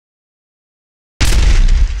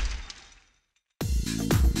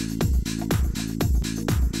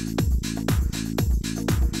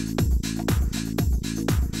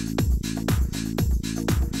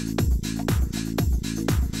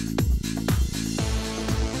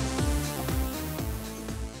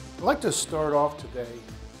I'd like to start off today.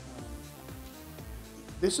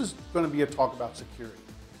 This is going to be a talk about security,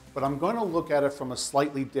 but I'm going to look at it from a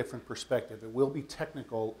slightly different perspective. It will be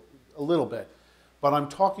technical a little bit, but I'm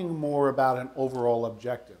talking more about an overall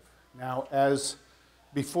objective. Now,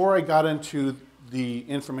 before I got into the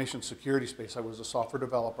information security space, I was a software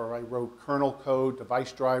developer. I wrote kernel code,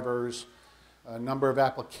 device drivers, a number of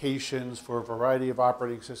applications for a variety of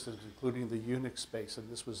operating systems, including the Unix space,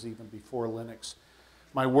 and this was even before Linux.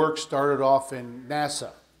 My work started off in NASA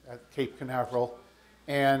at Cape Canaveral,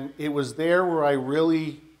 and it was there where I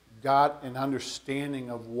really got an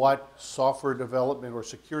understanding of what software development or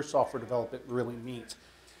secure software development really means.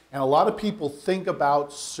 And a lot of people think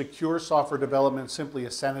about secure software development simply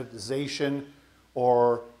as sanitization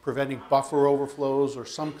or preventing buffer overflows or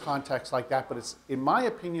some context like that, but it's, in my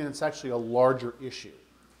opinion, it's actually a larger issue.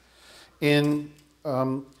 In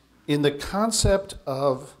the concept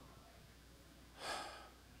of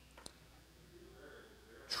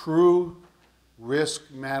true risk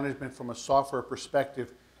management from a software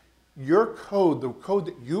perspective, your code, the code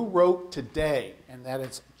that you wrote today and that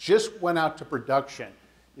it's just went out to production,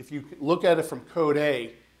 if you look at it from code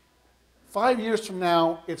A, 5 years from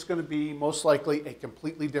now, it's going to be most likely a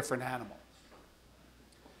completely different animal.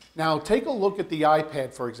 Now, take a look at the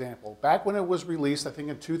iPad, for example. Back when it was released, I think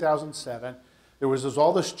in 2007, there was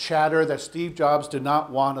all this chatter that Steve Jobs did not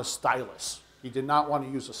want a stylus. He did not want to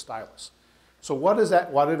use a stylus. So what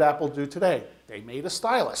did Apple do today? They made a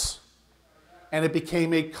stylus. And it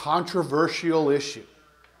became a controversial issue.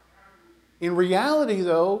 In reality,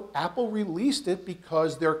 though, Apple released it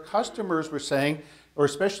because their customers were saying, or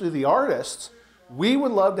especially the artists, we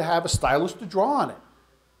would love to have a stylus to draw on it.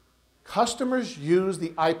 Customers use the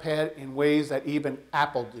iPad in ways that even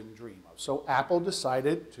Apple didn't dream of. So Apple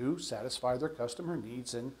decided to satisfy their customer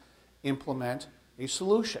needs and implement a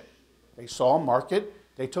solution. They saw a market,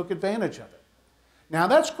 they took advantage of it. Now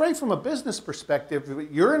that's great from a business perspective.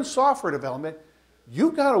 If you're in software development,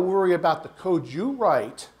 you've got to worry about the code you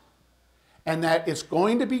write and that it's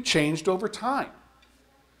going to be changed over time.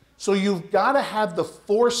 So you've got to have the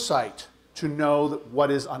foresight to know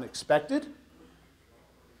what is unexpected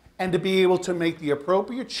and to be able to make the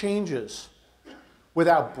appropriate changes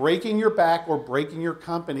without breaking your back or breaking your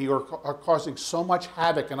company or causing so much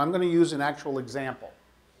havoc. And I'm going to use an actual example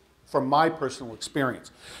from my personal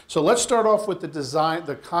experience. So let's start off with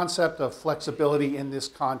the concept of flexibility in this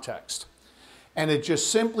context. And it just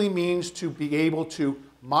simply means to be able to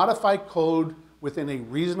modify code within a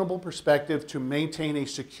reasonable perspective to maintain a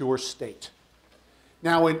secure state.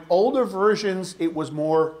 Now, in older versions, it was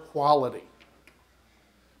more quality.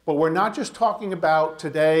 But we're not just talking about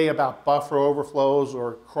today about buffer overflows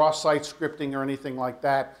or cross-site scripting or anything like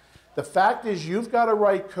that. The fact is you've got to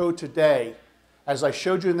write code today, as I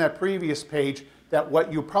showed you in that previous page, that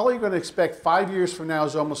what you're probably going to expect 5 years from now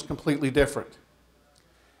is almost completely different.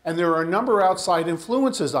 And there are a number of outside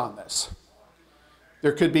influences on this.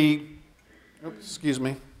 There could be, oops, excuse me,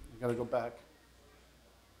 I got to go back.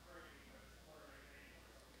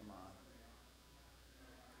 Come on.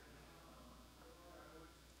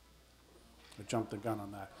 I jumped the gun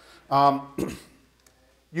on that.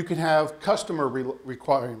 You can have customer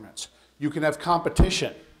requirements. You can have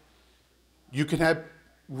competition. You can have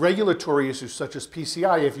regulatory issues such as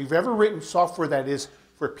PCI. If you've ever written software that is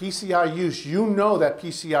for PCI use, you know that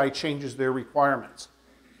PCI changes their requirements.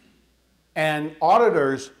 And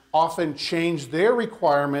auditors often change their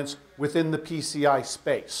requirements within the PCI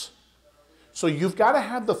space. So you've got to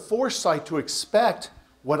have the foresight to expect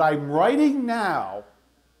what I'm writing now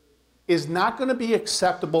is not going to be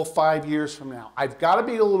acceptable 5 years from now. I've got to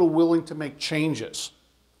be a little willing to make changes.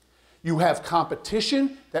 You have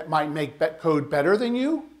competition that might make code better than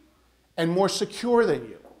you and more secure than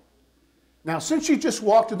you. Now, since you just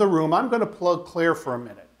walked in the room, I'm going to plug Claire for a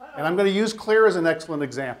minute. And I'm going to use Claire as an excellent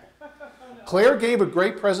example. Claire gave a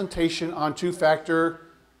great presentation on two-factor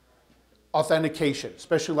authentication,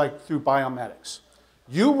 especially like through biometrics.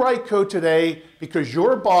 You write code today because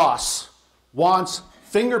your boss wants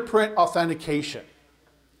fingerprint authentication.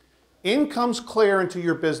 In comes Claire into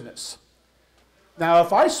your business. Now,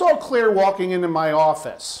 if I saw Claire walking into my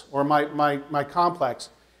office or my complex,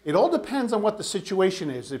 it all depends on what the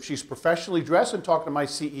situation is. If she's professionally dressed and talking to my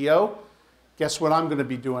CEO, guess what I'm going to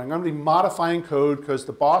be doing? I'm going to be modifying code because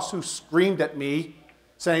the boss who screamed at me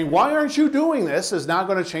saying, why aren't you doing this, is now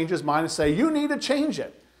going to change his mind and say, you need to change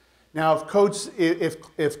it. Now,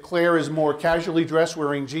 if Claire is more casually dressed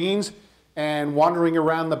wearing jeans and wandering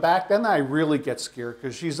around the back, then I really get scared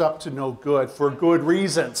because she's up to no good for good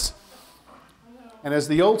reasons. And as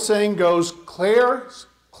the old saying goes, Claire's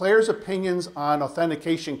opinions on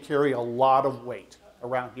authentication carry a lot of weight.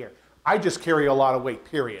 around here. I just carry a lot of weight,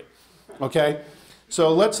 period. Okay?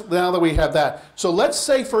 So now that we have that. So let's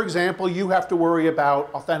say, for example, you have to worry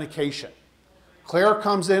about authentication. Claire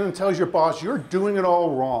comes in and tells your boss, you're doing it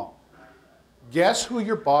all wrong. Guess who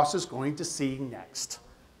your boss is going to see next?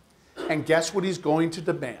 And guess what he's going to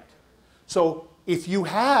demand? So if you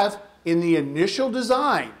have, in the initial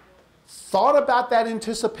design, thought about that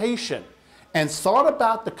anticipation and thought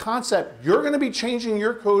about the concept, you're going to be changing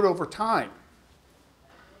your code over time.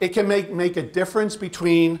 It can make a difference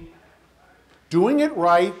between doing it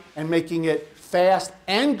right and making it fast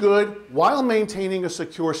and good while maintaining a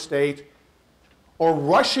secure state, or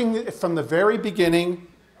rushing it from the very beginning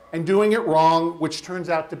and doing it wrong, which turns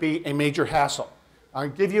out to be a major hassle. I'll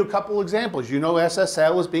give you a couple examples. You know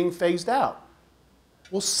SSL is being phased out.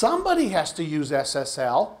 Well, somebody has to use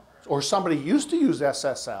SSL, or somebody used to use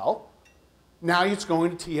SSL. Now it's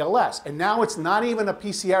going to TLS. And now it's not even a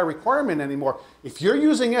PCI requirement anymore. If you're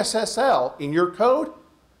using SSL in your code,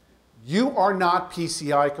 you are not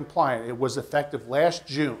PCI compliant. It was effective last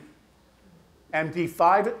June.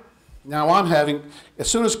 MD5, now I'm having, as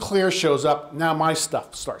soon as Claire shows up, now my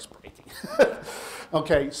stuff starts breaking.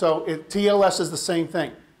 Okay, so TLS is the same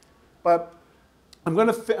thing. But I'm going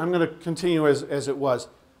to continue as it was.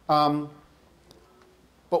 But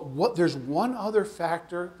there's one other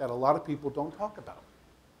factor that a lot of people don't talk about: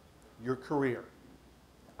 your career.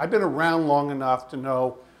 I've been around long enough to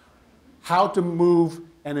know how to move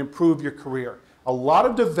and improve your career. A lot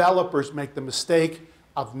of developers make the mistake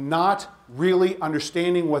of not really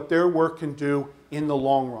understanding what their work can do in the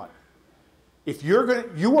long run. If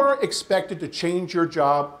you are expected to change your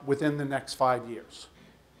job within the next 5 years.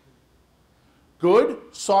 Good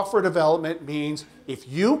software development means if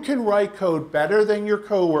you can write code better than your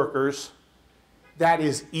coworkers, that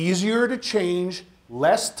is easier to change,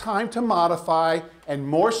 less time to modify, and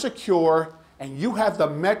more secure, and you have the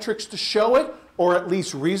metrics to show it, or at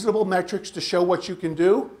least reasonable metrics to show what you can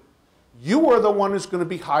do, you are the one who's going to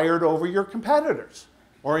be hired over your competitors.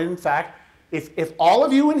 Or in fact, if all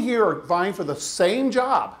of you in here are vying for the same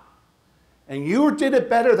job, and you did it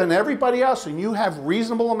better than everybody else, and you have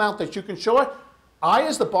reasonable amount that you can show it, I,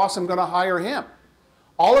 as the boss, am going to hire him.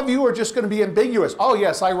 All of you are just going to be ambiguous. Oh,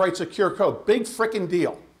 yes, I write secure code. Big frickin'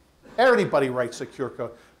 deal. Everybody writes secure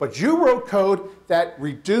code. But you wrote code that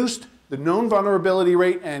reduced the known vulnerability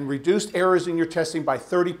rate and reduced errors in your testing by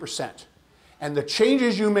 30%. And the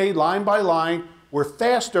changes you made line by line were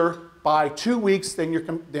faster by 2 weeks than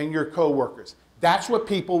your coworkers. That's what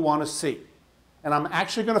people want to see. And I'm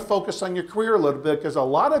actually going to focus on your career a little bit, because a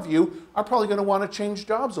lot of you are probably going to want to change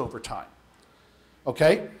jobs over time.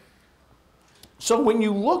 Okay? So when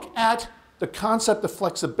you look at the concept of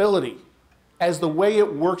flexibility as the way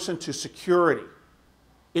it works into security,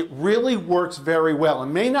 it really works very well. It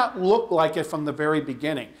may not look like it from the very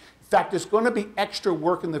beginning. In fact, there's going to be extra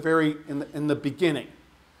work in the beginning.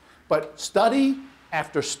 But study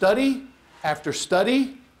after study after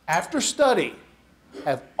study after study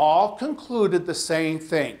have all concluded the same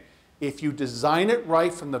thing. If you design it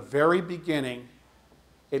right from the very beginning,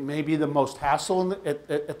 it may be the most hassle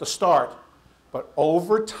at the start, but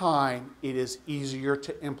over time, it is easier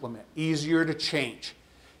to implement, easier to change.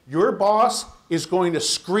 Your boss is going to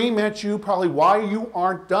scream at you probably why you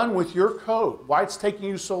aren't done with your code, why it's taking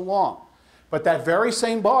you so long. But that very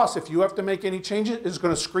same boss, if you have to make any changes, is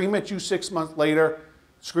going to scream at you 6 months later,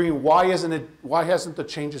 screaming, why hasn't the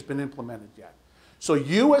changes been implemented yet? So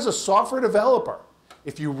you, as a software developer,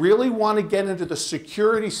 if you really want to get into the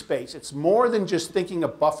security space, it's more than just thinking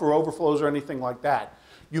of buffer overflows or anything like that.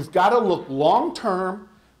 You've got to look long-term,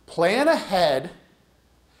 plan ahead,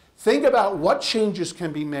 think about what changes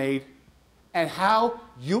can be made, and how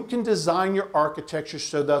you can design your architecture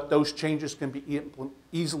so that those changes can be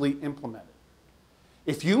easily implemented.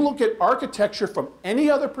 If you look at architecture from any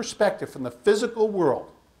other perspective, from the physical world,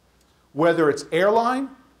 whether it's airline,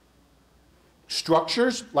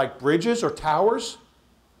 structures like bridges or towers,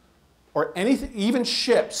 or anything, even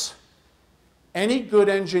ships, any good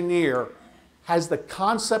engineer has the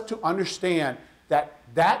concept to understand that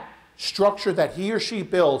that structure that he or she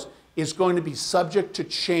builds is going to be subject to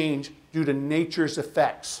change due to nature's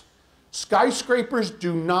effects. Skyscrapers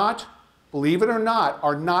do not, believe it or not,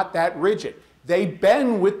 are not that rigid. They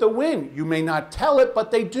bend with the wind. You may not tell it,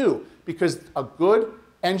 but they do, because a good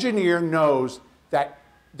engineer knows that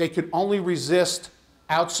they can only resist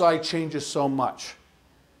outside changes so much.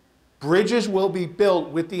 Bridges will be built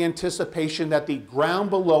with the anticipation that the ground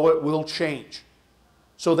below it will change.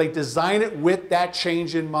 So they design it with that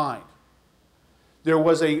change in mind. There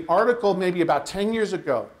was an article maybe about 10 years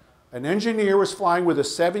ago. An engineer was flying with a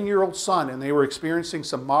 7-year-old son, and they were experiencing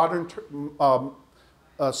some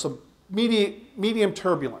some medium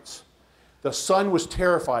turbulence. The son was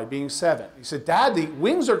terrified, being 7. He said, Dad, the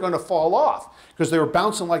wings are going to fall off, because they were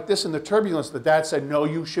bouncing like this in the turbulence. The dad said, no,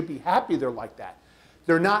 you should be happy they're like that.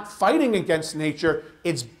 They're not fighting against nature.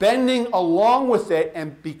 It's bending along with it,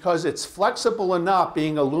 and because it's flexible enough,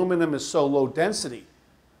 being aluminum is so low density,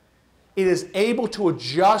 it is able to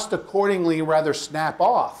adjust accordingly, rather snap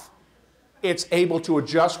off. It's able to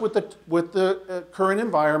adjust with the current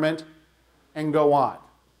environment and go on.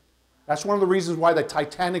 That's one of the reasons why the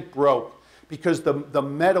Titanic broke, because the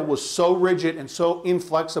metal was so rigid and so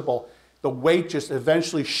inflexible, the weight just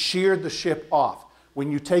eventually sheared the ship off.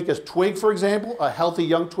 When you take a twig, for example, a healthy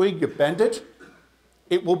young twig, you bend it,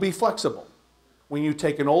 it will be flexible. When you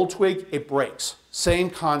take an old twig, it breaks. Same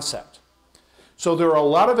concept. So there are a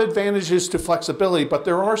lot of advantages to flexibility, but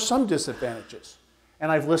there are some disadvantages.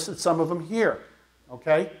 And I've listed some of them here,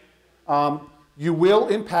 okay? You will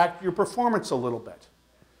impact your performance a little bit,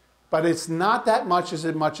 but it's not that much as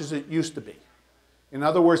it used to be. In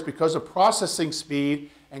other words, because of processing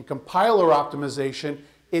speed and compiler optimization,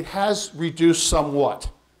 it has reduced somewhat.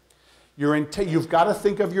 You've got to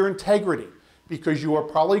think of your integrity, because you are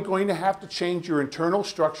probably going to have to change your internal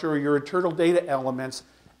structure or your internal data elements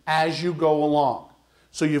as you go along.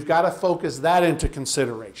 So you've got to focus that into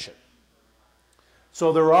consideration.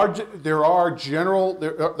 So there are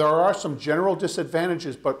some general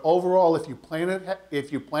disadvantages, but overall, if you plan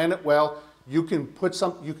it well, you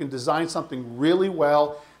can design something really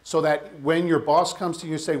well, so that when your boss comes to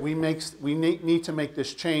you and say, we need to make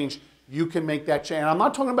this change, you can make that change. And I'm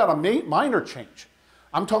not talking about a minor change.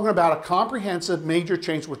 I'm talking about a comprehensive major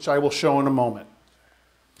change, which I will show in a moment.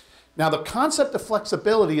 Now, the concept of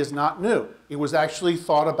flexibility is not new. It was actually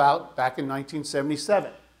thought about back in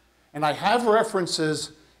 1977. And I have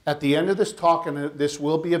references at the end of this talk, and this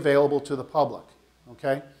will be available to the public,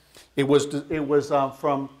 okay? It was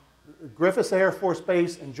from Griffith Air Force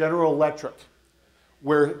Base and General Electric,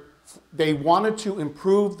 where they wanted to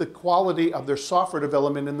improve the quality of their software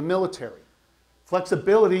development in the military.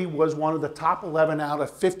 Flexibility was one of the top 11 out of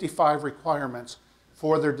 55 requirements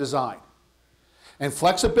for their design. And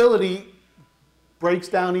flexibility breaks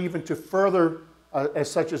down even to further,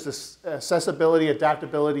 as such as accessibility,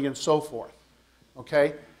 adaptability, and so forth,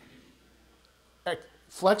 okay?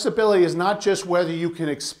 Flexibility is not just whether you can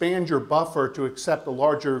expand your buffer to accept a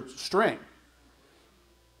larger string,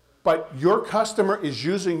 but your customer is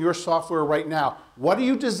using your software right now. What are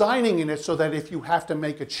you designing in it so that if you have to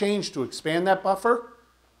make a change to expand that buffer,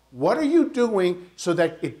 what are you doing so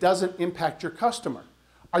that it doesn't impact your customer?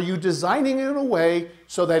 Are you designing it in a way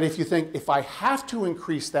so that if you think, if I have to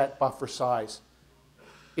increase that buffer size,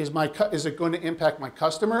 is it going to impact my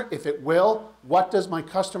customer? If it will, what does my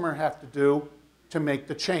customer have to do to make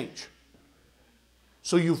the change?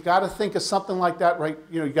 So you've got to think of something like that, right?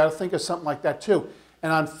 You've got to think of something like that too.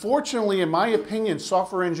 And unfortunately, in my opinion,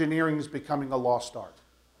 software engineering is becoming a lost art.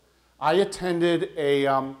 I attended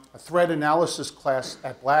a threat analysis class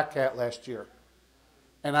at Black Hat last year,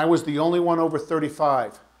 and I was the only one over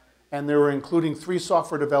 35, and they were including 3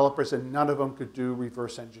 software developers, and none of them could do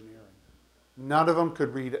reverse engineering. None of them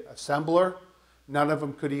could read assembler. None of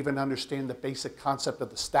them could even understand the basic concept of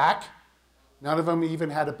the stack. None of them even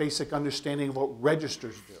had a basic understanding of what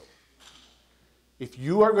registers do. If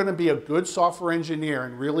you are going to be a good software engineer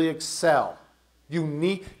and really excel, you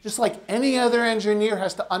need, just like any other engineer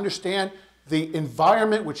has to understand the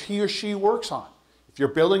environment which he or she works on. If you're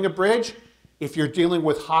building a bridge, if you're dealing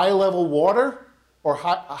with high-level water or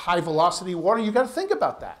high-velocity water, you've got to think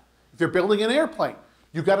about that. If you're building an airplane,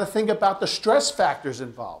 you've got to think about the stress factors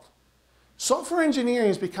involved. Software engineering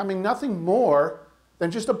is becoming nothing more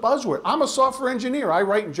than just a buzzword. I'm a software engineer. I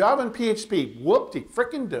write in Java and PHP.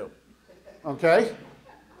 Whoop-de-frickin-do. Okay?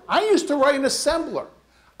 I used to write an assembler.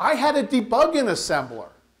 I had to debug an assembler.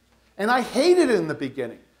 And I hated it in the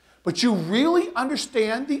beginning. But you really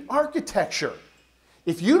understand the architecture.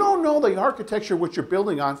 If you don't know the architecture which you're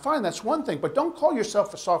building on, fine, that's one thing. But don't call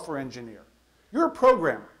yourself a software engineer. You're a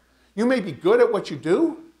programmer. You may be good at what you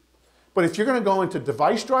do, but if you're going to go into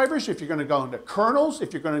device drivers, if you're going to go into kernels,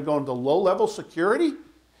 if you're going to go into low-level security,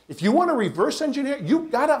 if you want to reverse engineer, you've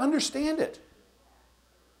got to understand it.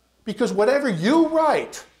 Because whatever you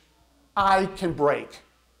write, I can break.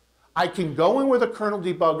 I can go in with a kernel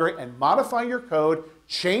debugger and modify your code,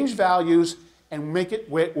 change values, and make it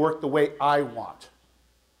work the way I want.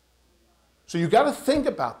 So you've got to think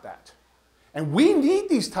about that. And we need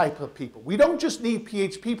these type of people. We don't just need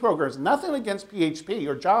PHP programmers. Nothing against PHP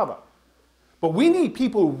or Java. But we need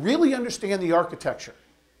people who really understand the architecture.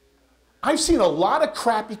 I've seen a lot of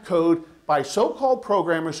crappy code by so-called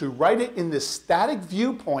programmers who write it in this static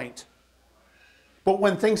viewpoint, But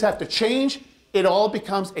when things have to change, it all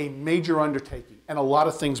becomes a major undertaking, and a lot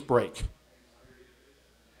of things break.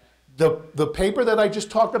 The paper that I just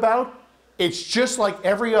talked about, it's just like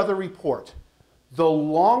every other report. The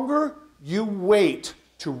longer you wait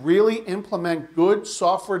to really implement good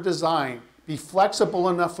software design, be flexible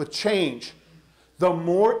enough with change, the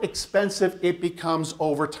more expensive it becomes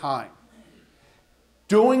over time.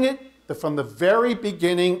 Doing it from the very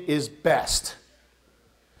beginning is best.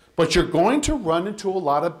 But you're going to run into a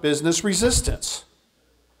lot of business resistance.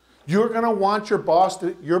 You're going to want your boss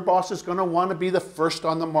is going to want to be the first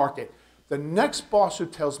on the market. The next boss who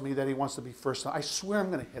tells me that he wants to be first, I swear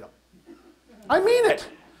I'm going to hit him. I mean it.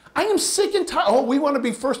 I am sick and tired. Oh, we want to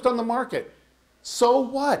be first on the market. So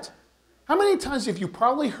what? How many times have you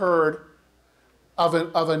probably heard of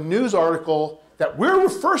a news article that we're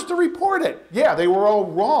first to report it? Yeah, they were all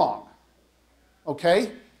wrong.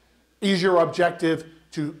 Okay? Is your objective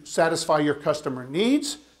to satisfy your customer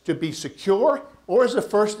needs, to be secure, or is it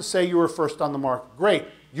first to say you were first on the market? Great,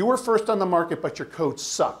 you were first on the market, but your code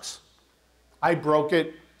sucks. I broke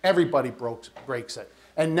it, everybody breaks it.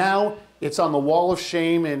 And now it's on the wall of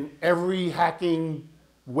shame in every hacking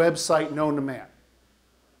website known to man.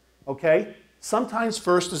 Okay? Sometimes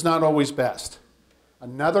first is not always best.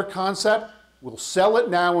 Another concept, we'll sell it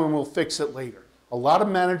now and we'll fix it later. A lot of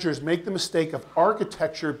managers make the mistake of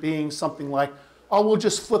architecture being something like, oh, we'll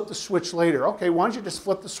just flip the switch later. Okay, why don't you just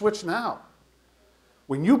flip the switch now?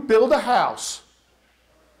 When you build a house,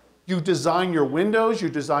 you design your windows, you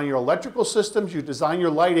design your electrical systems, you design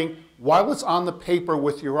your lighting while it's on the paper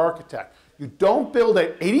with your architect. You don't build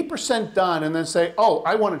it 80% done and then say, oh,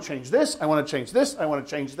 I want to change this, I want to change this, I want to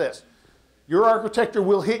change this. Your architecture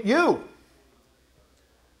will hit you.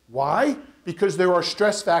 Why? Because there are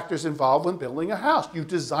stress factors involved when building a house. You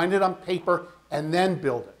design it on paper and then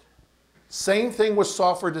build it. Same thing with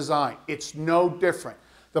software design. It's no different.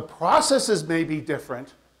 The processes may be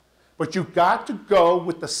different, but you've got to go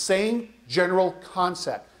with the same general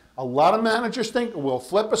concept. A lot of managers think we'll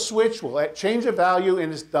flip a switch, we'll change a value,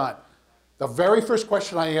 and it's done. The very first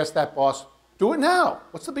question I ask that boss, do it now.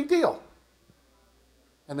 What's the big deal?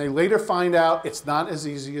 And they later find out it's not as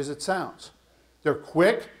easy as it sounds. They're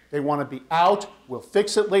quick, they want to be out, we'll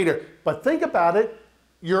fix it later. But think about it,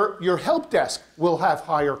 your help desk will have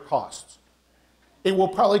higher costs. It will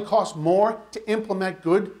probably cost more to implement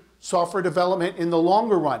good software development in the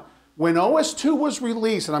longer run. When OS2 was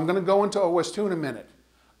released, and I'm going to go into OS2 in a minute,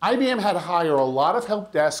 IBM had to hire a lot of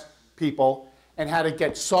help desk people and had to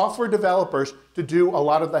get software developers to do a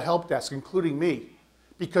lot of the help desk, including me,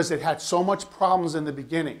 because it had so much problems in the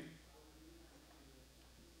beginning.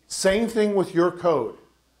 Same thing with your code.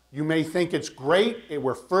 You may think it's great,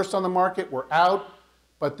 we're first on the market, we're out,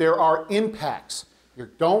 but there are impacts. You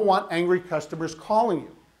don't want angry customers calling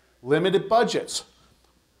you. Limited budgets.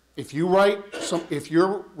 If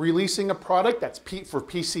you're releasing a product that's for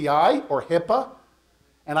PCI or HIPAA,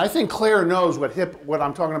 and I think Claire knows what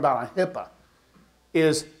I'm talking about on HIPAA,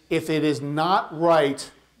 is if it is not right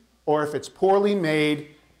or if it's poorly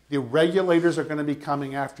made, the regulators are going to be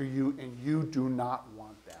coming after you and you do not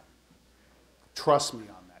want them. Trust me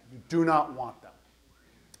on that. You do not want them.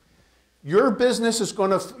 Your business is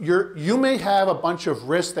going to, you may have a bunch of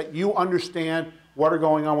risks that you understand what are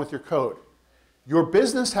going on with your code. Your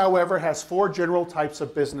business, however, has 4 general types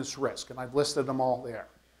of business risk, and I've listed them all there.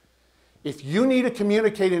 If you need to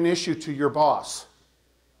communicate an issue to your boss,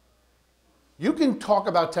 you can talk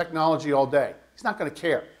about technology all day. He's not going to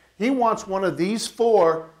care. He wants one of these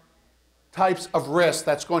 4 types of risks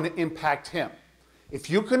that's going to impact him.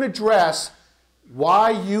 If you can address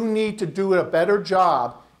why you need to do a better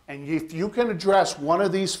job, and if you can address one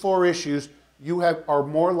of these 4 issues, you are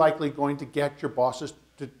more likely going to get your boss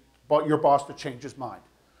to change his mind.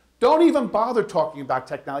 Don't even bother talking about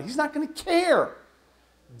technology. He's not going to care.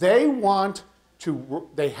 They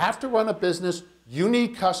have to run a business. You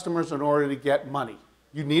need customers in order to get money.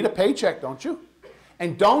 You need a paycheck, don't you?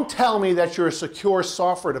 And don't tell me that you're a secure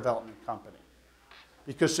software development company,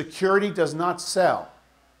 because security does not sell.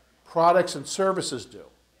 Products and services do.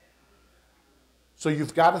 So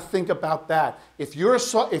you've got to think about that. If you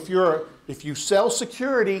sell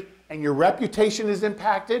security and your reputation is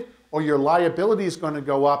impacted or your liability is going to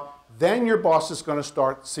go up, then your boss is going to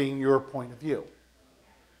start seeing your point of view.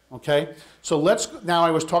 Okay? So now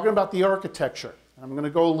I was talking about the architecture. And I'm going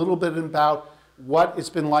to go a little bit about what it's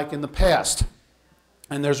been like in the past.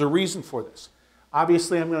 And there's a reason for this.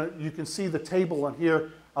 Obviously, you can see the table on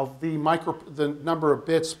here of the number of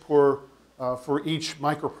bits for each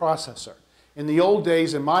microprocessor. In the old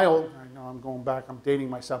days, I know I'm going back, I'm dating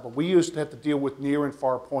myself, but we used to have to deal with near and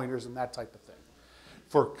far pointers and that type of thing.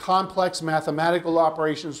 For complex mathematical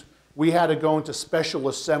operations, we had to go into special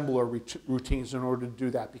assembler routines in order to do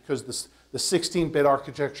that because the 16-bit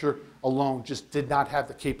architecture alone just did not have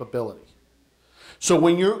the capability. So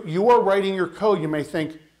when you are writing your code, you may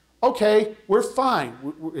think, okay, we're fine.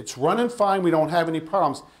 It's running fine. We don't have any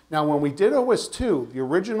problems. Now, when we did OS 2, the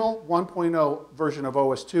original 1.0 version of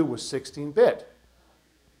OS 2 was 16-bit.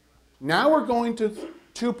 Now we're going to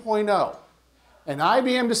 2.0. And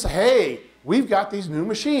IBM just said, hey, we've got these new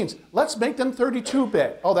machines. Let's make them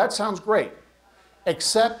 32-bit. Oh, that sounds great.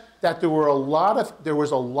 Except that there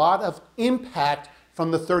was a lot of impact from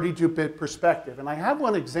the 32-bit perspective. And I have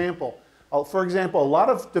one example. For example, a lot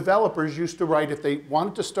of developers used to write, if they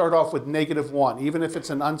wanted to start off with -1, even if it's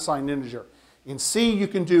an unsigned integer. In C, you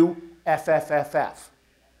can do FFFF.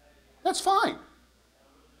 That's fine.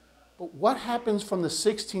 But what happens from the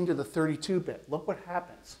 16 to the 32-bit? Look what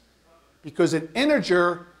happens. Because an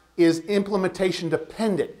integer is implementation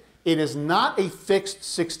dependent. It is not a fixed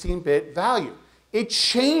 16-bit value. It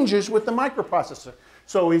changes with the microprocessor.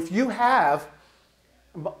 So if you have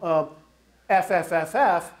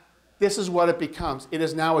FFFF, this is what it becomes. It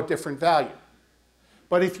is now a different value.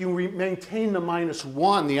 But if you maintain the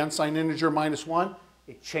 -1, the unsigned integer -1,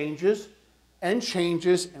 it changes, and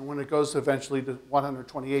when it goes eventually to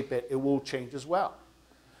 128-bit, it will change as well.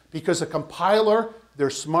 Because a compiler, they're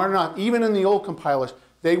smart enough, even in the old compilers,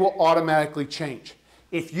 they will automatically change.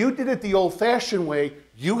 If you did it the old-fashioned way,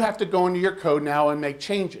 you have to go into your code now and make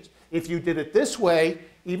changes. If you did it this way,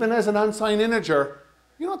 even as an unsigned integer,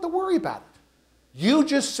 you don't have to worry about it. You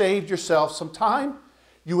just saved yourself some time.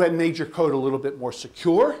 You had made your code a little bit more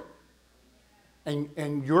secure.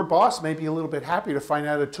 And your boss may be a little bit happy to find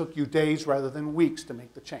out it took you days rather than weeks to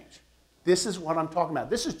make the change. This is what I'm talking about.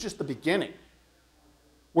 This is just the beginning.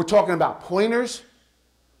 We're talking about pointers.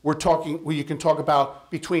 You can talk about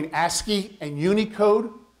between ASCII and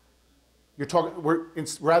Unicode.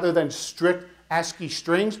 Rather than strict ASCII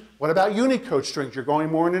strings, what about Unicode strings? You're going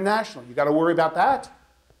more international. You got to worry about that.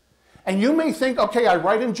 And you may think, okay, I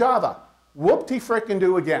write in Java.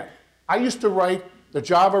 Whoop-de-frickin-do again. I used to write the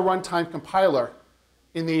Java runtime compiler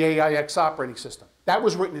in the AIX operating system. That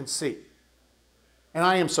was written in C. And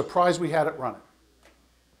I am surprised we had it running.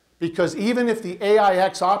 Because even if the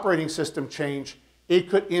AIX operating system changed, it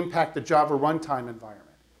could impact the Java runtime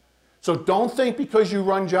environment. So don't think because you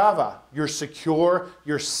run Java, you're secure,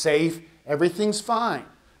 you're safe, everything's fine.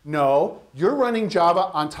 No, you're running Java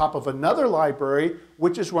on top of another library,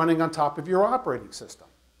 which is running on top of your operating system.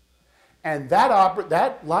 And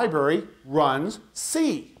that library runs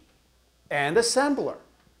C and assembler.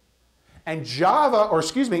 And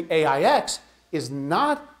AIX is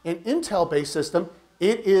not an Intel-based system.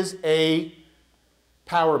 It is a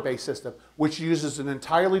Power-based system, which uses an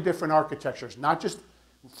entirely different architecture. It's not just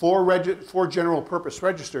four general-purpose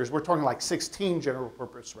registers. We're talking like 16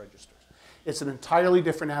 general-purpose registers. It's an entirely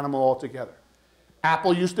different animal altogether.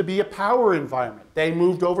 Apple used to be a Power environment. They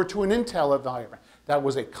moved over to an Intel environment. That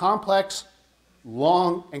was a complex,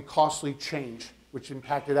 long, and costly change, which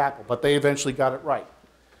impacted Apple, but they eventually got it right.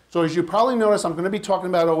 So as you probably noticed, I'm going to be talking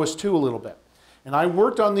about OS 2 a little bit. And I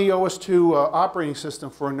worked on the OS 2 operating system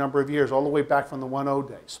for a number of years, all the way back from the 1.0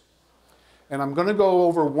 days. And I'm going to go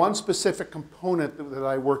over one specific component that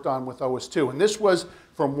I worked on with OS 2. And this was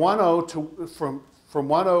from 1.0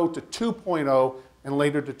 to 2.0 and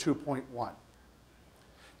later to 2.1.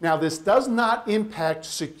 Now, this does not impact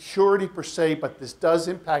security per se, but this does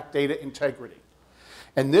impact data integrity.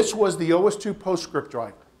 And this was the OS 2 PostScript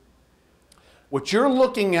driver. What you're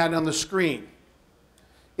looking at on the screen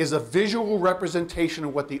is a visual representation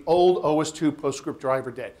of what the old OS 2 PostScript driver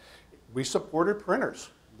did. We supported printers.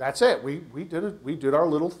 That's it. We did our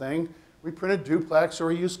little thing. We printed duplex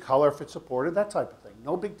or used color if it supported, that type of thing.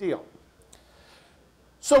 No big deal.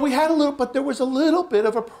 So we had but there was a little bit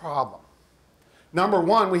of a problem. Number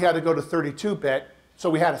one, we had to go to 32-bit, so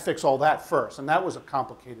we had to fix all that first, and that was a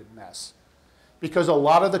complicated mess. Because a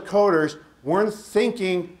lot of the coders weren't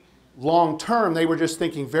thinking long-term, they were just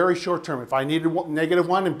thinking very short-term. If I needed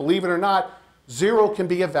 -1, and believe it or not, 0 can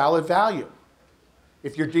be a valid value.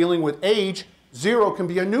 If you're dealing with age, 0 can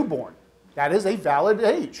be a newborn. That is a valid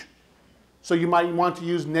age. So you might want to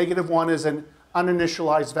use -1 as an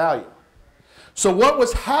uninitialized value. So what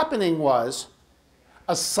was happening was,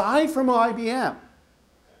 aside from IBM,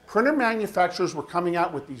 printer manufacturers were coming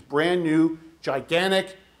out with these brand new,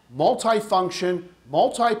 gigantic, multi-function,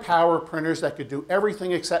 multi-power printers that could do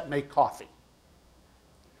everything except make coffee.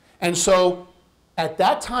 And so at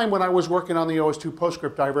that time when I was working on the OS 2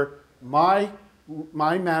 PostScript driver, my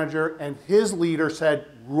manager and his leader said,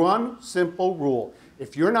 run simple rule.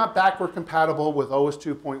 If you're not backward compatible with OS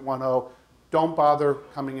 2.10, don't bother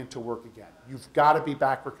coming into work again. You've got to be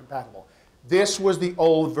backward compatible. This was the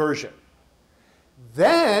old version.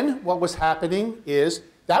 Then what was happening is,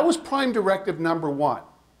 that was prime directive number 1.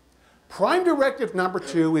 Prime directive number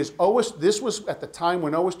 2 is this was at the time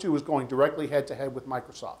when OS 2 was going directly head-to-head with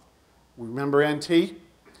Microsoft. Remember NT?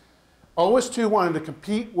 OS 2 wanted to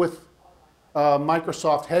compete with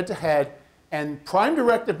Microsoft head-to-head, and prime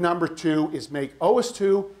directive number 2 is make OS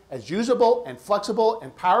 2 as usable and flexible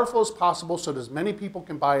and powerful as possible so that as many people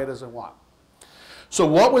can buy it as they want. So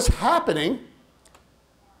what was happening,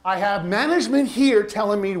 I have management here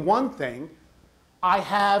telling me one thing, I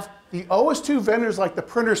have the OS 2 vendors like the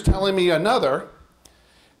printers telling me another,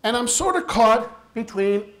 and I'm sort of caught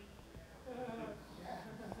between,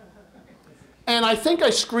 and I think I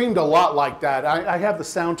screamed a lot like that. I have the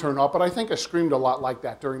sound turned off, but I think I screamed a lot like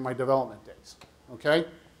that during my development days, okay?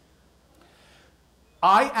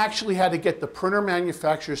 I actually had to get the printer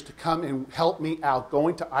manufacturers to come and help me out,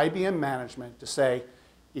 going to IBM management to say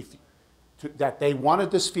that they wanted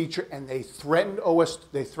this feature, and they threatened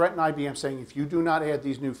IBM saying, if you do not add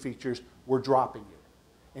these new features, we're dropping you.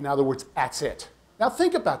 In other words, that's it. Now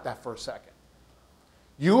think about that for a second.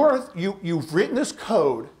 You've written this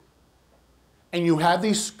code, and you have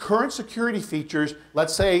these current security features,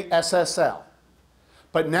 let's say SSL.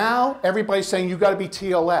 But now everybody's saying you've got to be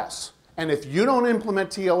TLS. And if you don't implement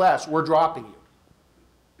TLS, we're dropping you.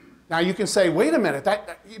 Now you can say, wait a minute,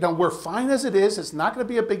 we're fine as it is, it's not going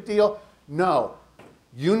to be a big deal. No,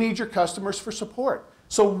 you need your customers for support.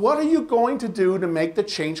 So what are you going to do to make the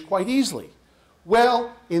change quite easily?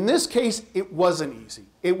 Well, in this case, it wasn't easy.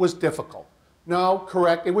 It was difficult. No,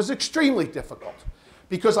 correct, it was extremely difficult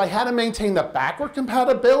because I had to maintain the backward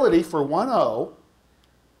compatibility for 1.0.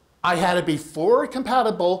 I had to be forward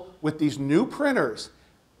compatible with these new printers.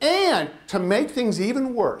 And to make things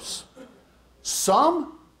even worse,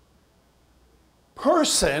 some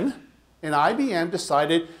person in IBM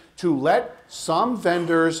decided to let some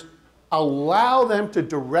vendors allow them to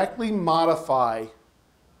directly modify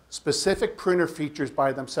specific printer features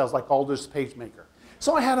by themselves, like Alder's PageMaker.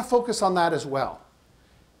 So I had to focus on that as well.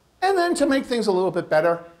 And then to make things a little bit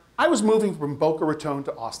better, I was moving from Boca Raton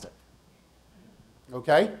to Austin.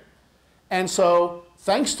 Okay? And so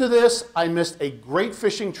thanks to this, I missed a great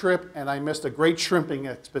fishing trip, and I missed a great shrimping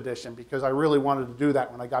expedition because I really wanted to do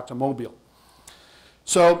that when I got to Mobile.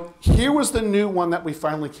 So here was the new one that we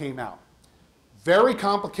finally came out. Very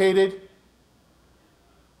complicated.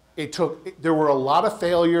 There were a lot of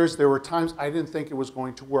failures. There were times I didn't think it was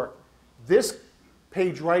going to work. This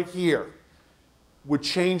page right here would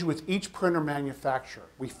change with each printer manufacturer.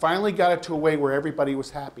 We finally got it to a way where everybody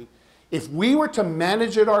was happy. If we were to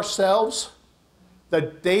manage it ourselves, the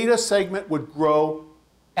data segment would grow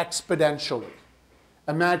exponentially.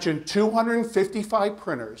 Imagine 255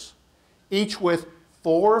 printers, each with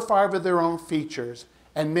 4 or 5 of their own features,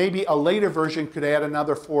 and maybe a later version could add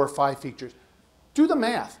another 4 or 5 features. Do the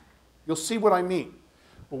math. You'll see what I mean.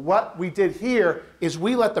 But what we did here is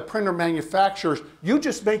we let the printer manufacturers, you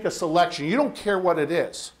just make a selection. You don't care what it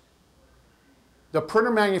is. The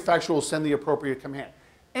printer manufacturer will send the appropriate command.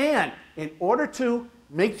 And in order to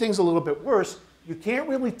make things a little bit worse, you can't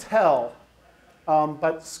really tell,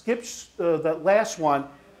 but skip that last one,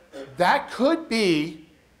 that could be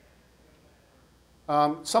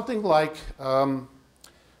something like, well,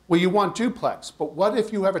 you want duplex, but what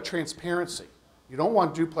if you have a transparency? You don't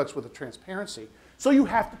want duplex with a transparency, so you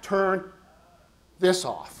have to turn this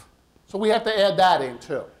off. So we have to add that in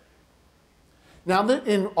too. Now,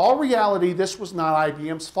 in all reality, this was not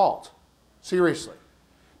IBM's fault, seriously,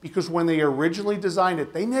 because when they originally designed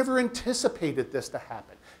it, they never anticipated this to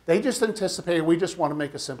happen. They just anticipated, we just want to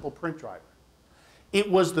make a simple print driver. It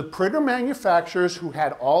was the printer manufacturers who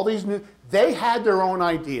had all these new, they had their own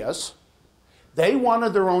ideas. They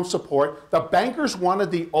wanted their own support. The bankers wanted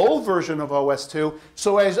the old version of OS 2.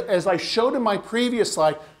 So as I showed in my previous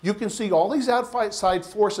slide, you can see all these outside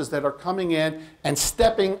forces that are coming in and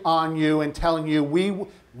stepping on you and telling you,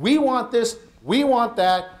 we want this, we want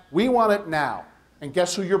that, we want it now. And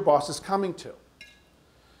guess who your boss is coming to?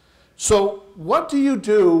 So what do you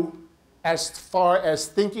do as far as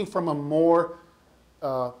thinking from a more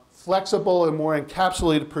flexible and more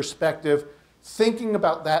encapsulated perspective, thinking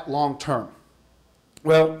about that long term?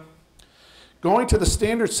 Well, going to the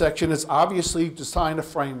standards section is obviously design a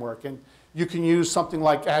framework, and you can use something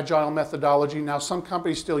like agile methodology. Now, some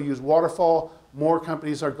companies still use waterfall. More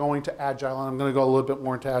companies are going to agile, and I'm going to go a little bit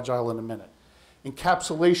more into agile in a minute.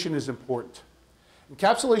 Encapsulation is important.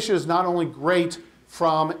 Encapsulation is not only great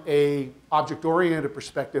from an object-oriented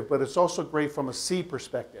perspective, but it's also great from a C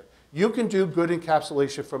perspective. You can do good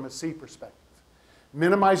encapsulation from a C perspective.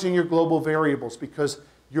 minimizing your global variables, because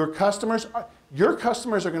your customers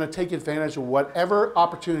are going to take advantage of whatever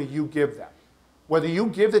opportunity you give them. Whether you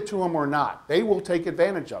give it to them or not, they will take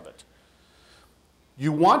advantage of it.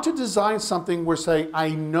 You want to design something where, say, I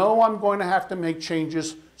know I'm going to have to make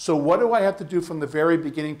changes, so what do I have to do from the very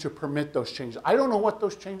beginning to permit those changes? I don't know what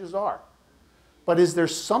those changes are, but is there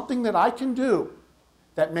something that I can do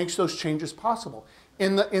that makes those changes possible?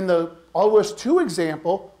 In the OS 2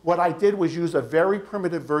 example, what I did was use a very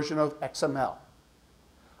primitive version of XML.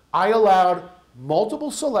 I allowed multiple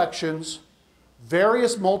selections,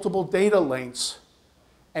 various multiple data lengths,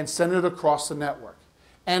 and sent it across the network.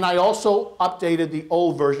 And I also updated the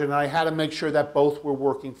old version, and I had to make sure that both were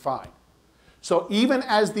working fine. So even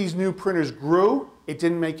as these new printers grew, it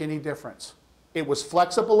didn't make any difference. It was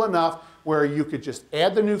flexible enough where you could just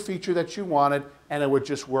add the new feature that you wanted, and it would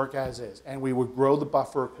just work as is. And we would grow the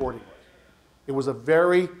buffer accordingly. It was a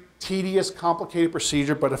very tedious, complicated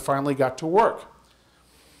procedure, but it finally got to work.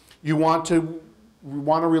 You want to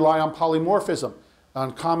rely on polymorphism,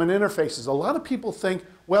 on common interfaces. A lot of people think,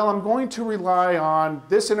 well, I'm going to rely on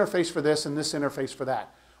this interface for this and this interface for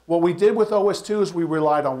that. What we did with OS 2 is we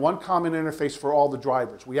relied on one common interface for all the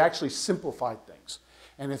drivers. We actually simplified things.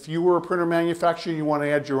 And if you were a printer manufacturer and you want to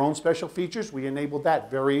add your own special features, we enabled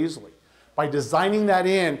that very easily. By designing that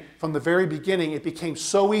in from the very beginning, it became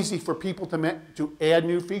so easy for people to add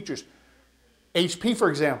new features. HP, for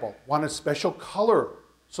example, wanted special color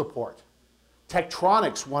support.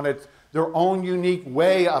 Tektronix wanted their own unique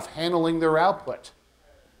way of handling their output.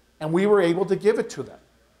 And we were able to give it to them.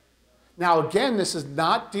 Now, again, this is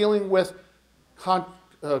not dealing with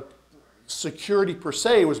security per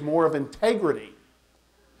se. It was more of integrity.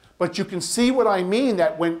 But you can see what I mean,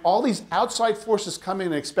 that when all these outside forces come in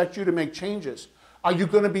and expect you to make changes, are you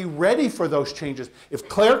going to be ready for those changes? If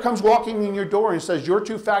Claire comes walking in your door and says your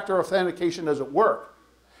two-factor authentication doesn't work,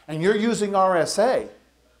 and you're using RSA,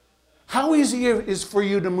 how easy it is for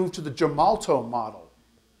you to move to the Gemalto model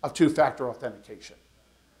of two-factor authentication?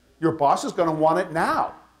 Your boss is going to want it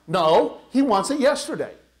now. No, he wants it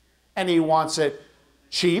yesterday. And he wants it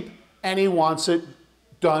cheap, and he wants it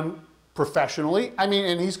done professionally. I mean,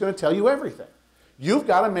 and he's going to tell you everything. You've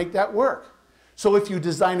got to make that work. So if you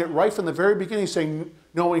design it right from the very beginning, saying,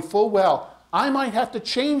 knowing full well, I might have to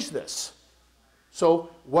change this.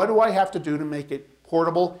 So what do I have to do to make it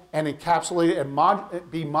portable and encapsulated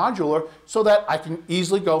and be modular so that I can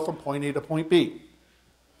easily go from point A to point B?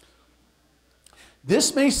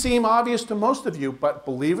 This may seem obvious to most of you, but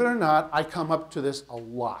believe it or not, I come up to this a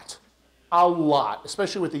lot,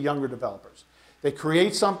 especially with the younger developers. They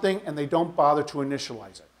create something and they don't bother to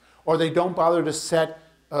initialize it, or they don't bother to set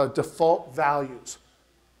default values.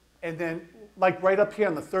 And then, like right up here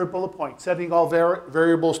on the third bullet point, setting all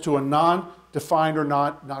variables to a non-defined or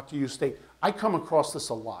not to use state. I come across this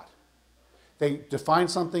a lot. They define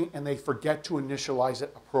something and they forget to initialize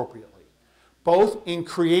it appropriately, both in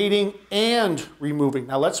creating and removing.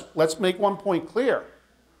 Now let's make one point clear.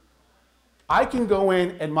 I can go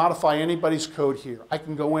in and modify anybody's code here. I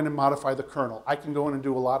can go in and modify the kernel. I can go in and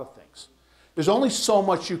do a lot of things. There's only so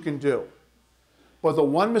much you can do. But the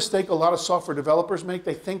one mistake a lot of software developers make,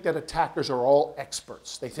 they think that attackers are all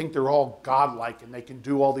experts. They think they're all godlike and they can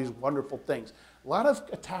do all these wonderful things. A lot of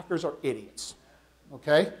attackers are idiots,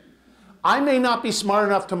 okay? I may not be smart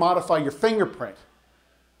enough to modify your fingerprint,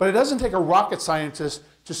 but it doesn't take a rocket scientist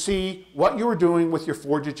to see what you were doing with your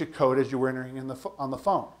 4-digit code as you were entering on the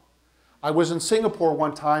phone. I was in Singapore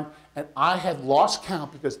one time, and I had lost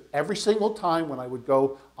count because every single time when I would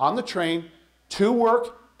go on the train to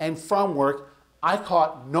work and from work, I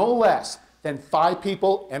caught no less than 5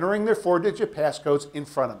 people entering their 4-digit passcodes in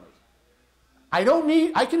front of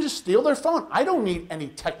me. I can just steal their phone. I don't need any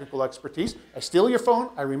technical expertise. I steal your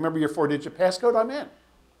phone, I remember your 4-digit passcode, I'm in.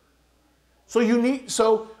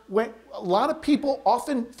 So when a lot of people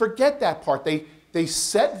often forget that part. They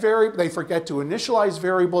forget to initialize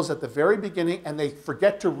variables at the very beginning, and they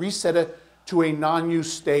forget to reset it to a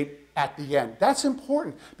non-use state at the end. That's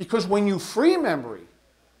important because when you free memory,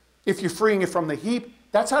 if you're freeing it from the heap,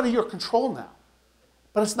 that's out of your control now.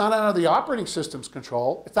 But it's not out of the operating system's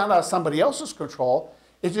control. It's not out of somebody else's control.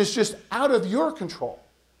 It is just out of your control.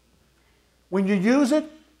 When you use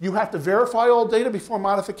it, you have to verify all data before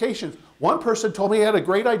modifications. One person told me he had a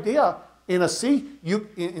great idea. In a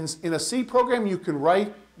C program, you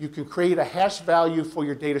can create a hash value for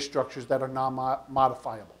your data structures that are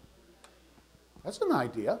non-modifiable. That's an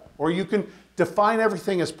idea. Or you can define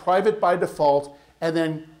everything as private by default and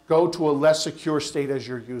then go to a less secure state as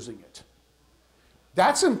you're using it.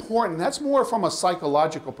 That's important. That's more from a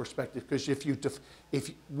psychological perspective because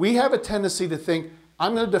if we have a tendency to think,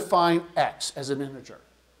 I'm going to define X as an integer.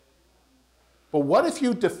 But what if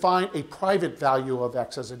you define a private value of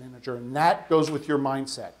X as an integer, and that goes with your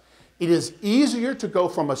mindset? It is easier to go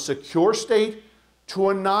from a secure state to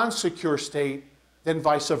a non-secure state than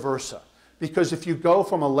vice versa. Because if you go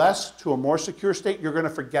from a less to a more secure state, you're going to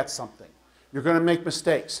forget something. You're going to make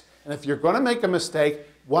mistakes. And if you're going to make a mistake,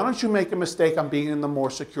 why don't you make a mistake on being in the more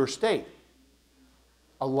secure state?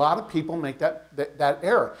 A lot of people make that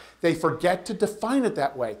error. They forget to define it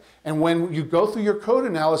that way. And when you go through your code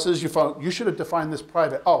analysis, you find you should have defined this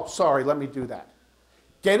private. Oh, sorry, let me do that.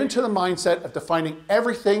 Get into the mindset of defining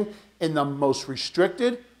everything in the most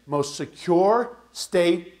restricted, most secure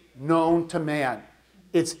state known to man.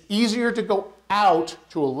 It's easier to go out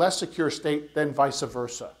to a less secure state than vice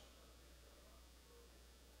versa.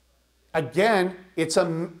 Again, it's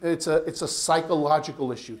a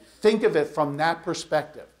psychological issue. Think of it from that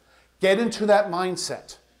perspective. Get into that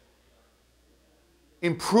mindset.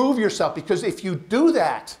 Improve yourself, because if you do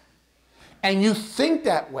that and you think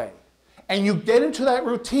that way and you get into that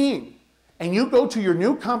routine and you go to your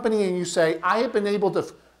new company and you say, I have been able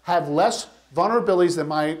to have less vulnerabilities than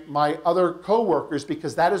my other coworkers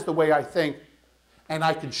because that is the way I think, and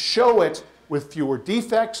I can show it with fewer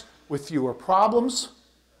defects, with fewer problems,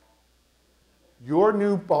 your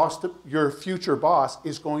new boss, your future boss,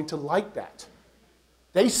 is going to like that.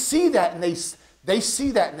 They see that and they see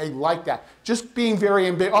that and they like that. Just being very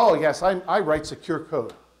ambiguous. Oh yes, I write secure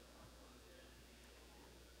code.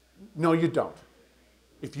 No, you don't.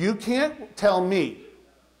 If you can't tell me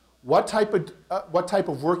what type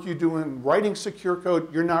of work you do in writing secure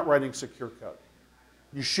code, you're not writing secure code.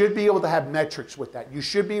 You should be able to have metrics with that. You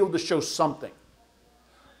should be able to show something.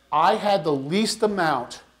 I had the least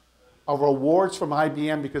amount of awards from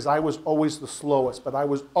IBM because I was always the slowest, but I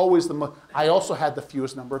was always I also had the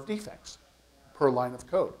fewest number of defects per line of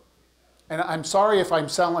code. And I'm sorry if I'm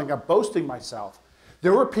sounding like I'm boasting myself.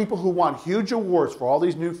 There were people who won huge awards for all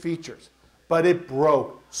these new features, but it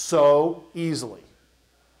broke so easily.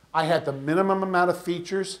 I had the minimum amount of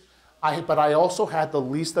features, but I also had the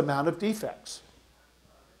least amount of defects.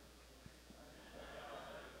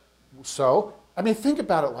 So, I mean, think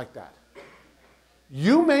about it like that.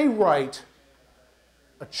 You may write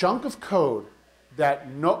a chunk of code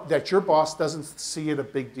that your boss doesn't see it a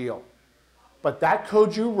big deal. But that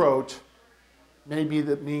code you wrote may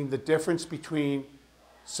mean the difference between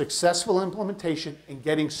successful implementation and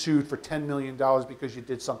getting sued for $10 million because you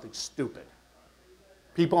did something stupid.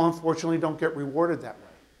 People, unfortunately, don't get rewarded that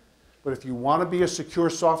way. But if you want to be a secure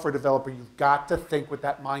software developer, you've got to think with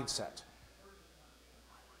that mindset.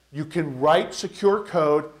 You can write secure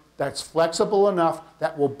code that's flexible enough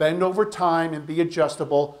that will bend over time and be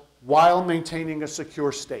adjustable while maintaining a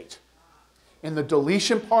secure state. In the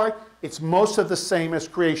deletion part, it's most of the same as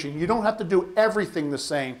creation. You don't have to do everything the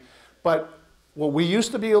same, but what we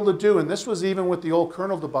used to be able to do, and this was even with the old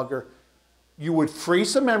kernel debugger, you would free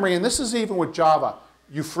some memory, and this is even with Java.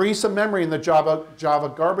 You free some memory and the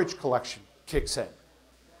Java garbage collection kicks in.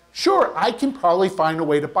 Sure, I can probably find a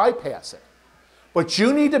way to bypass it. But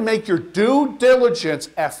you need to make your due diligence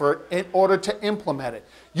effort in order to implement it.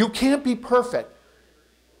 You can't be perfect.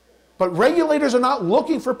 But regulators are not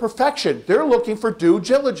looking for perfection. They're looking for due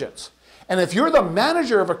diligence. And if you're the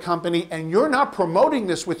manager of a company and you're not promoting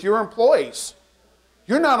this with your employees,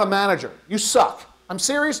 you're not a manager. You suck. I'm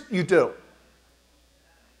serious, you do.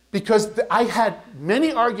 Because I had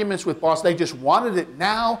many arguments with boss. They just wanted it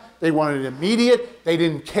now. They wanted it immediate. They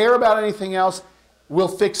didn't care about anything else. We'll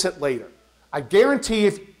fix it later. I guarantee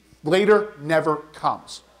if later never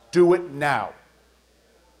comes. Do it now.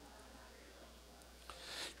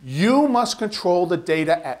 You must control the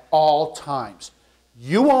data at all times.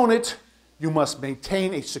 You own it. You must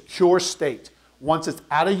maintain a secure state. Once it's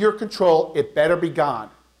out of your control, it better be gone,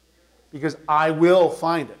 because I will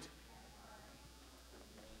find it.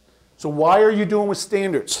 So why are you doing with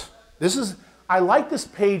standards? I like this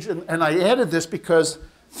page, and I added this because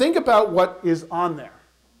think about what is on there.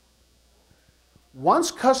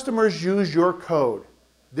 Once customers use your code,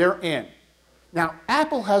 they're in. Now,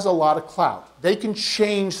 Apple has a lot of clout. They can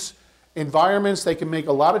change environments, they can make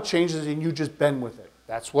a lot of changes, and you just bend with it.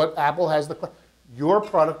 That's what Apple has the clout. Your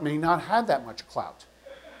product may not have that much clout.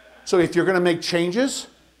 So if you're going to make changes,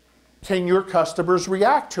 can your customers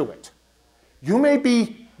react to it? You may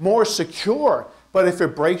be more secure, but if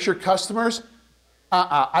it breaks your customers,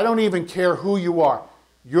 I don't even care who you are.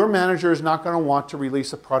 Your manager is not going to want to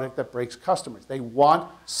release a product that breaks customers. They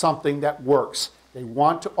want something that works. They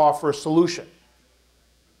want to offer a solution.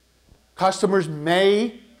 Customers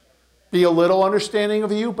may be a little understanding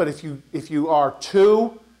of you, but if you are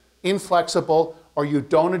too inflexible or you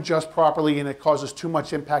don't adjust properly and it causes too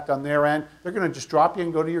much impact on their end, they're going to just drop you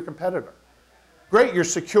and go to your competitor. Great, you're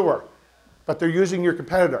secure, but they're using your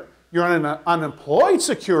competitor. You're an unemployed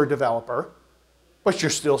secure developer, but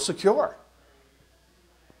you're still secure.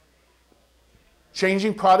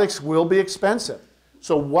 Changing products will be expensive.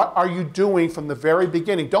 So what are you doing from the very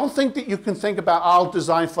beginning? Don't think that you can think about, I'll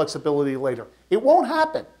design flexibility later. It won't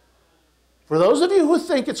happen. For those of you who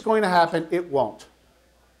think it's going to happen, it won't.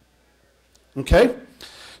 Okay?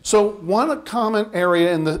 So one common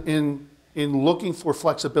area in looking for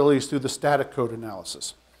flexibility is through the static code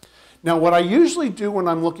analysis. Now what I usually do when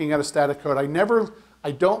I'm looking at a static code, I never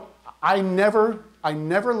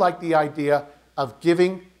like the idea of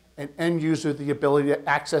giving an end user the ability to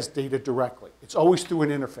access data directly. It's always through an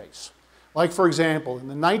interface. Like for example, in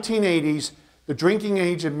the 1980s, the drinking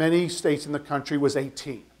age in many states in the country was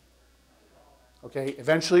 18. Okay,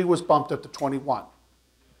 eventually it was bumped up to 21.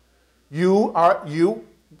 You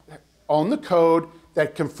own the code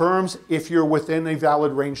that confirms if you're within a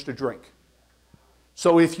valid range to drink.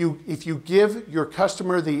 So if you give your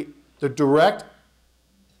customer the direct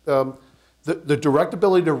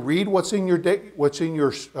ability to read what's in your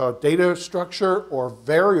data structure or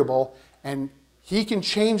variable, and he can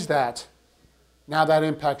change that, now that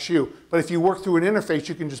impacts you. But if you work through an interface,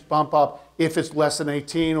 you can just bump up if it's less than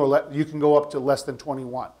 18, or you can go up to less than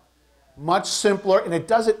 21. Much simpler, and it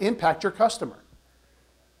doesn't impact your customer.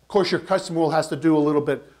 Of course, your customer will have to do a little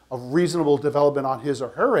bit of reasonable development on his or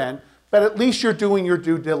her end, but at least you're doing your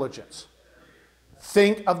due diligence.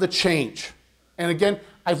 Think of the change. And again,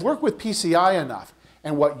 I've worked with PCI enough,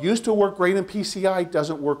 and what used to work great in PCI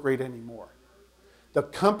doesn't work great anymore. The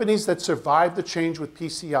companies that survive the change with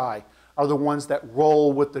PCI are the ones that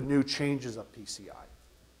roll with the new changes of PCI.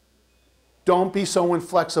 Don't be so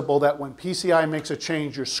inflexible that when PCI makes a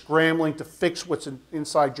change, you're scrambling to fix what's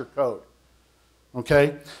inside your code.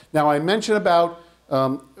 Okay? Now I mentioned about,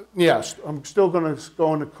 yes, I'm still going to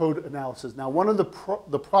go into code analysis. Now one of the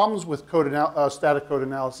problems with static code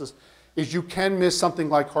analysis is you can miss something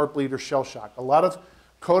like heartbleed or shell shock. A lot of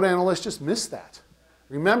code analysts just miss that.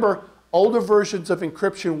 Remember, older versions of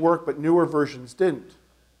encryption work, but newer versions didn't.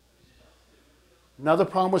 Another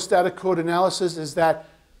problem with static code analysis is that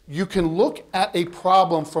you can look at a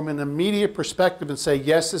problem from an immediate perspective and say,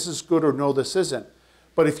 yes, this is good, or no, this isn't.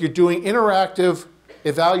 But if you're doing interactive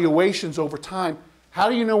evaluations over time, how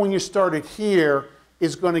do you know when you started here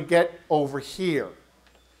is going to get over here?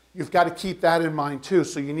 You've got to keep that in mind too,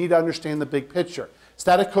 so you need to understand the big picture.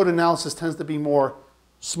 Static code analysis tends to be more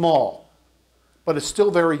small, but it's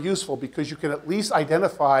still very useful because you can at least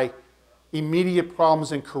identify immediate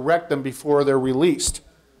problems and correct them before they're released.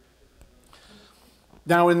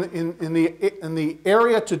 Now, in the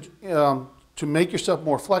area to make yourself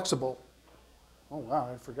more flexible, oh wow,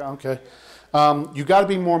 I forgot. Okay, you got to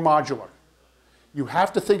be more modular. You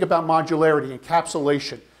have to think about modularity,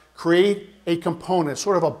 encapsulation. Create a component,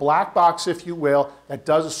 sort of a black box, if you will, that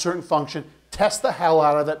does a certain function. Test the hell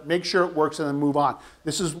out of it, make sure it works, and then move on.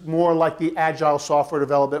 This is more like the agile software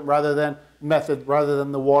development rather than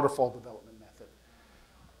the waterfall development method.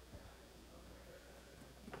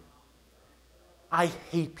 I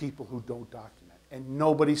hate people who don't document, and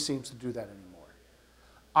nobody seems to do that anymore.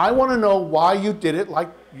 I want to know why you did it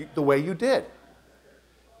the way you did.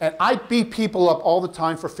 And I beat people up all the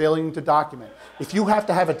time for failing to document. If you have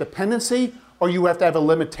to have a dependency or you have to have a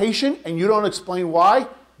limitation and you don't explain why,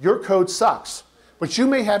 your code sucks. But you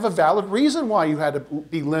may have a valid reason why you had to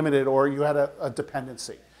be limited or you had a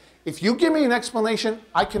dependency. If you give me an explanation,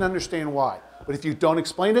 I can understand why. But if you don't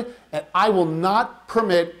explain it, and I will not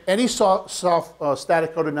permit any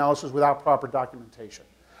static code analysis without proper documentation.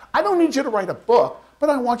 I don't need you to write a book, but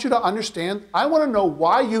I want you to understand. I want to know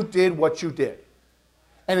why you did what you did.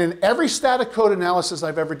 And in every static code analysis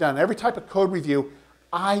I've ever done, every type of code review,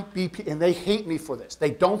 and they hate me for this.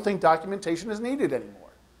 They don't think documentation is needed anymore.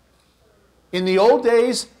 In the old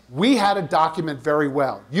days, we had to document very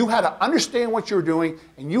well. You had to understand what you were doing,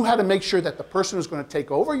 and you had to make sure that the person who's going to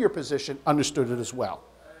take over your position understood it as well.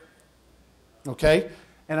 Okay?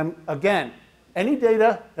 And again, any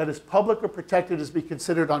data that is public or protected is be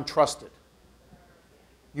considered untrusted.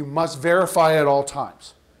 You must verify at all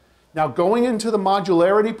times. Now, going into the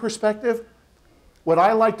modularity perspective, what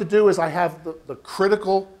I like to do is I have the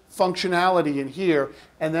critical functionality in here,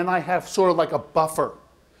 and then I have sort of like a buffer.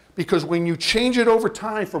 Because when you change it over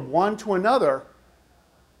time from one to another,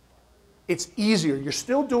 it's easier. You're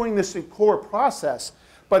still doing this in core process,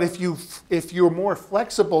 but if you're more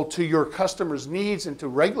flexible to your customers' needs and to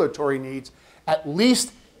regulatory needs, at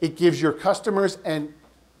least it gives your customers and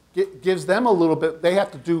gives them a little bit, they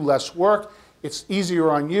have to do less work. It's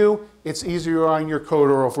easier on you. It's easier on your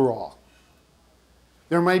coder overall.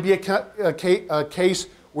 There might be a case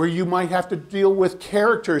where you might have to deal with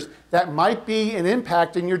characters that might be an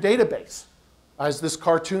impact in your database, as this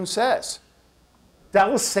cartoon says.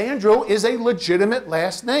 D'Alessandro is a legitimate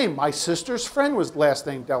last name. My sister's friend was last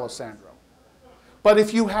name D'Alessandro. But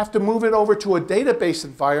if you have to move it over to a database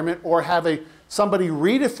environment or have somebody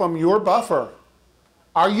read it from your buffer,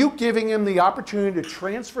 are you giving him the opportunity to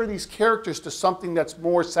transfer these characters to something that's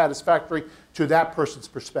more satisfactory to that person's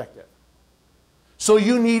perspective? So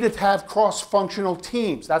you need to have cross-functional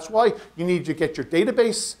teams. That's why you need to get your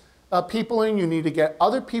database people in. You need to get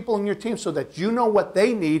other people in your team so that you know what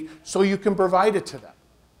they need so you can provide it to them.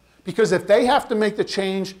 Because if they have to make the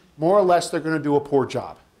change, more or less they're going to do a poor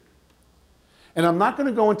job. And I'm not going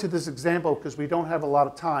to go into this example because we don't have a lot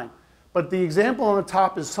of time. But the example on the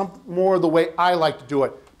top is some more the way I like to do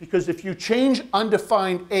it. Because if you change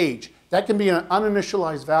undefined age, that can be an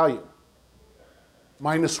uninitialized value.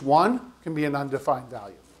 -1 can be an undefined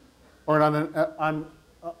value or an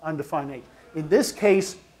undefined age. In this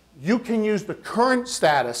case, you can use the current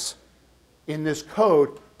status in this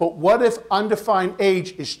code, but what if undefined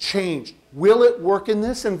age is changed? Will it work in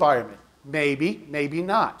this environment? Maybe, maybe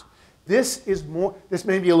not. This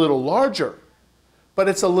may be a little larger, but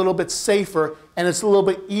it's a little bit safer and it's a little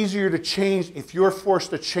bit easier to change if you're forced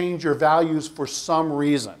to change your values for some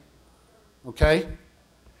reason. Okay?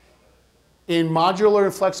 In modular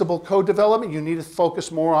and flexible code development, you need to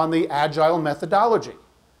focus more on the agile methodology.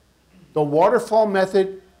 The waterfall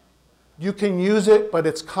method, you can use it, but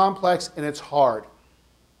it's complex and it's hard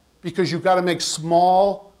because you've got to make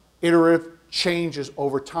small iterative changes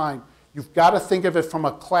over time. You've got to think of it from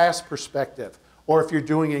a class perspective, or if you're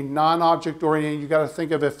doing a non-object oriented, you've got to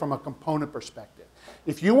think of it from a component perspective.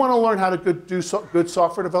 If you want to learn how to do good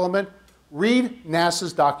software development, read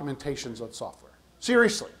NASA's documentations on software.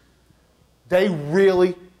 Seriously. They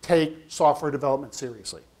really take software development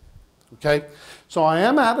seriously. Okay? So I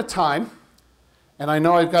am out of time, and I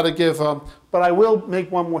know I've got to give, but I will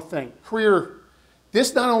make one more thing. Career,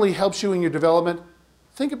 this not only helps you in your development,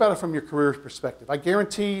 think about it from your career perspective. I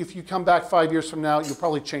guarantee if you come back 5 years from now, you'll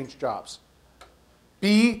probably change jobs.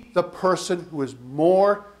 Be the person who is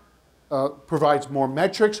more, provides more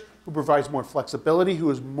metrics, who provides more flexibility,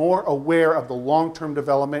 who is more aware of the long-term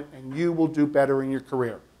development, and you will do better in your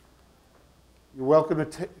career. You're welcome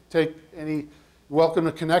to welcome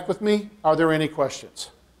to connect with me. Are there any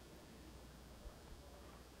questions?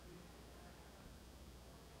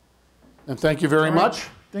 And thank you very much.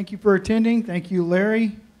 Thank you for attending. Thank you,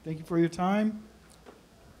 Larry. Thank you for your time.